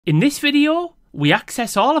In this video, we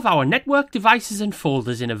access all of our network devices and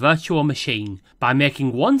folders in a virtual machine by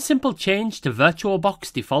making one simple change to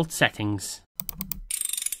VirtualBox default settings.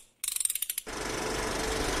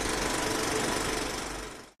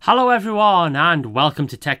 Hello everyone and welcome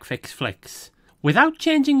to TechFixFlix. Without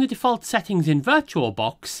changing the default settings in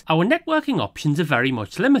VirtualBox, our networking options are very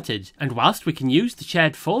much limited, and whilst we can use the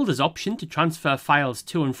shared folders option to transfer files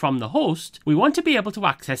to and from the host, we want to be able to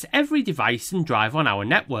access every device and drive on our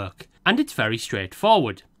network, and it's very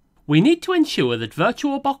straightforward. We need to ensure that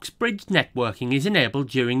VirtualBox bridged networking is enabled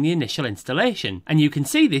during the initial installation, and you can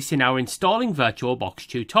see this in our installing VirtualBox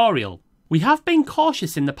tutorial. We have been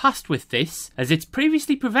cautious in the past with this, as it's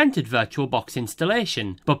previously prevented VirtualBox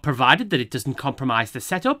installation, but provided that it doesn't compromise the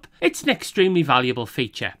setup, it's an extremely valuable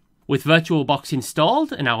feature. With VirtualBox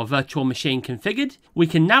installed and our virtual machine configured, we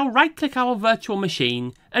can now right-click our virtual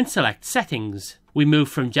machine and select Settings. We move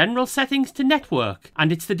from General Settings to Network,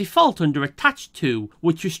 and it's the default under Attached To,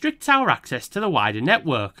 which restricts our access to the wider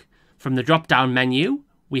network. From the drop-down menu,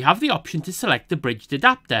 we have the option to select the bridged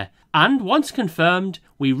adapter, and once confirmed,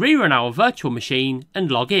 we rerun our virtual machine and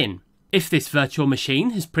log in. If this virtual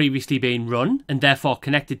machine has previously been run and therefore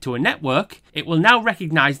connected to a network, it will now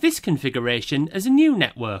recognise this configuration as a new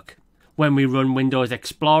network. When we run Windows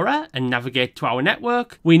Explorer and navigate to our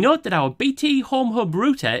network, we note that our BT Home Hub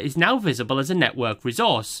router is now visible as a network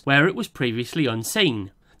resource, where it was previously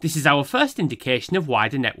unseen. This is our first indication of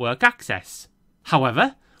wider network access.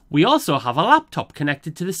 However, we also have a laptop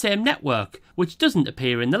connected to the same network, which doesn't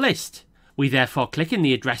appear in the list. We therefore click in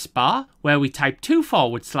the address bar, where we type 2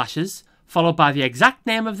 forward slashes, followed by the exact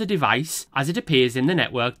name of the device as it appears in the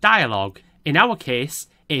network dialog, in our case,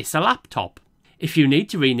 Acer Laptop. If you need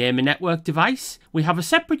to rename a network device, we have a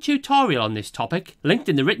separate tutorial on this topic, linked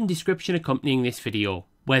in the written description accompanying this video.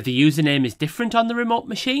 Where the username is different on the remote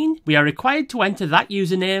machine, we are required to enter that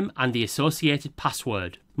username and the associated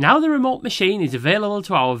password. Now the remote machine is available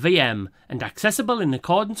to our VM and accessible in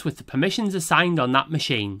accordance with the permissions assigned on that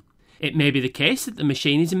machine. It may be the case that the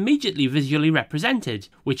machine is immediately visually represented,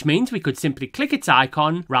 which means we could simply click its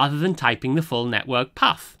icon rather than typing the full network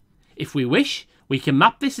path. If we wish, we can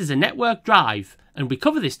map this as a network drive, and we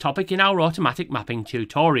cover this topic in our automatic mapping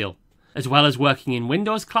tutorial. As well as working in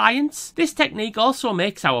Windows clients, this technique also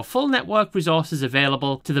makes our full network resources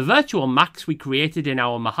available to the virtual Macs we created in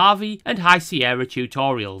our Mojave and High Sierra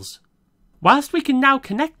tutorials. Whilst we can now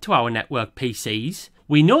connect to our network PCs,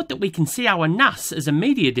 we note that we can see our N.A.S as a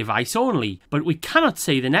media device only, but we cannot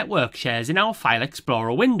see the network shares in our File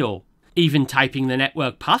Explorer window. Even typing the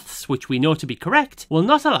network paths, which we know to be correct, will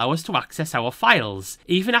not allow us to access our files,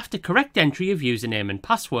 even after correct entry of username and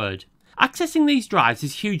password. Accessing these drives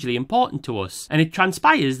is hugely important to us, and it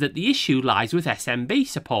transpires that the issue lies with SMB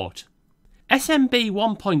support. SMB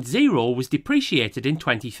 1.0 was depreciated in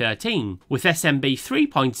 2013, with SMB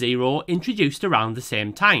 3.0 introduced around the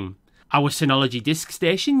same time. Our Synology disk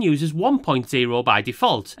station uses 1.0 by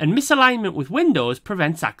default, and misalignment with Windows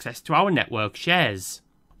prevents access to our network shares.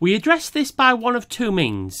 We address this by one of two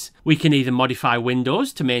means. We can either modify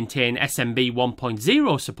Windows to maintain SMB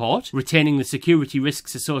 1.0 support, retaining the security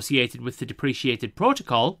risks associated with the depreciated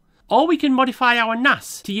protocol, or we can modify our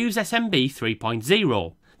N.A.S to use SMB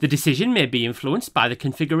 3.0. The decision may be influenced by the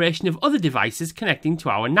configuration of other devices connecting to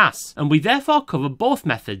our N.A.S, and we therefore cover both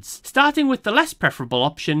methods, starting with the less preferable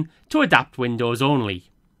option to adapt Windows only.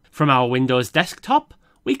 From our Windows desktop,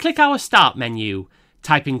 we click our Start menu,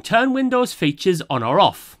 typing Turn Windows Features on or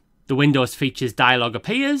off. The Windows Features dialog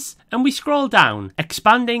appears, and we scroll down,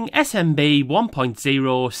 expanding SMB 1.0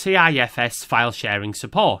 CIFS file sharing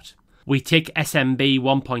support. We tick SMB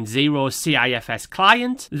 1.0 CIFS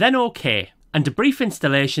client, then OK, and a brief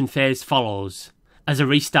installation phase follows. As a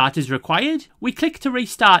restart is required, we click to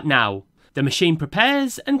restart now. The machine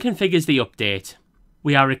prepares and configures the update.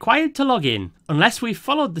 We are required to log in, unless we've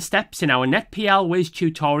followed the steps in our Netplwiz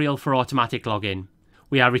tutorial for automatic login.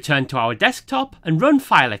 We are returned to our desktop and run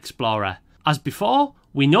File Explorer. As before,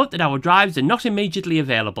 we note that our drives are not immediately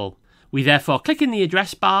available. We therefore click in the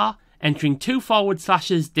address bar, entering 2 forward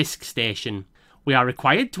slashes disk station. We are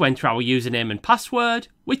required to enter our username and password,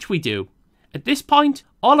 which we do. At this point,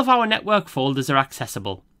 all of our network folders are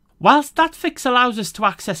accessible. Whilst that fix allows us to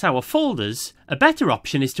access our folders, a better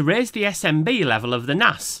option is to raise the SMB level of the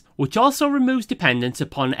N.A.S, which also removes dependence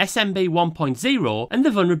upon SMB 1.0 and the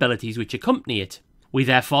vulnerabilities which accompany it. We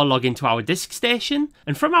therefore log into our disk station,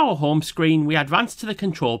 and from our home screen we advance to the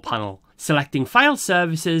control panel, selecting File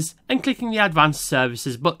Services and clicking the Advanced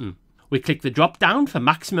Services button. We click the drop down for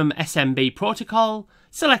Maximum SMB Protocol,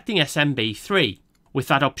 selecting SMB 3. With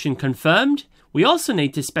that option confirmed, we also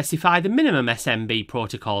need to specify the minimum SMB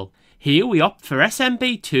protocol. Here we opt for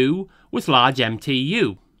SMB2 with large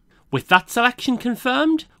MTU. With that selection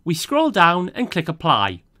confirmed, we scroll down and click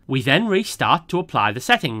Apply. We then restart to apply the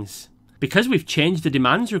settings. Because we've changed the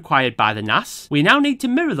demands required by the N.A.S, we now need to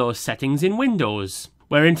mirror those settings in Windows.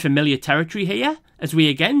 We're in familiar territory here, as we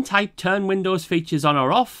again type Turn Windows Features On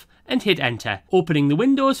or Off and hit Enter, opening the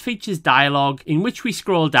Windows Features dialog in which we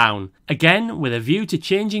scroll down, again with a view to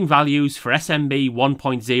changing values for SMB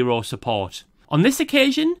 1.0 support. On this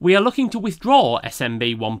occasion, we are looking to withdraw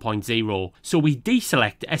SMB 1.0, so we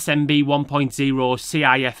deselect SMB 1.0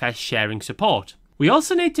 CIFS sharing support. We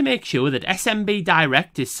also need to make sure that SMB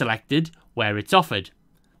Direct is selected where it's offered.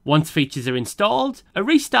 Once features are installed, a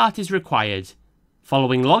restart is required.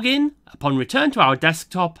 Following login, upon return to our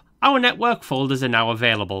desktop, our network folders are now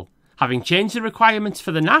available. Having changed the requirements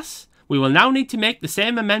for the N.A.S, we will now need to make the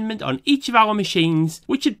same amendment on each of our machines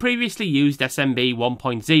which had previously used SMB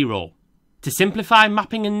 1.0. To simplify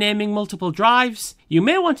mapping and naming multiple drives, you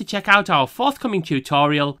may want to check out our forthcoming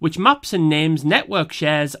tutorial which maps and names network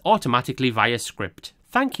shares automatically via script.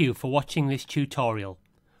 Thank you for watching this tutorial.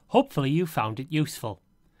 Hopefully you found it useful.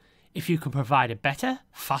 If you can provide a better,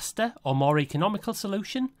 faster or more economical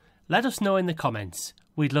solution, let us know in the comments.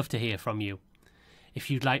 We'd love to hear from you. If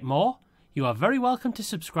you'd like more, you are very welcome to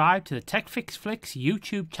subscribe to the TechFixFlix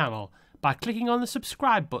YouTube channel by clicking on the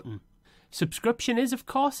subscribe button. Subscription is of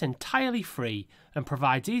course entirely free and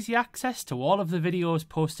provides easy access to all of the videos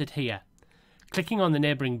posted here. Clicking on the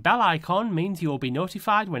neighbouring bell icon means you will be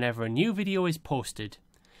notified whenever a new video is posted.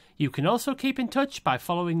 You can also keep in touch by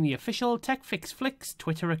following the official TechFixFlix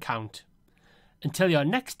Twitter account. Until your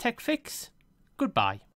next TechFix, goodbye.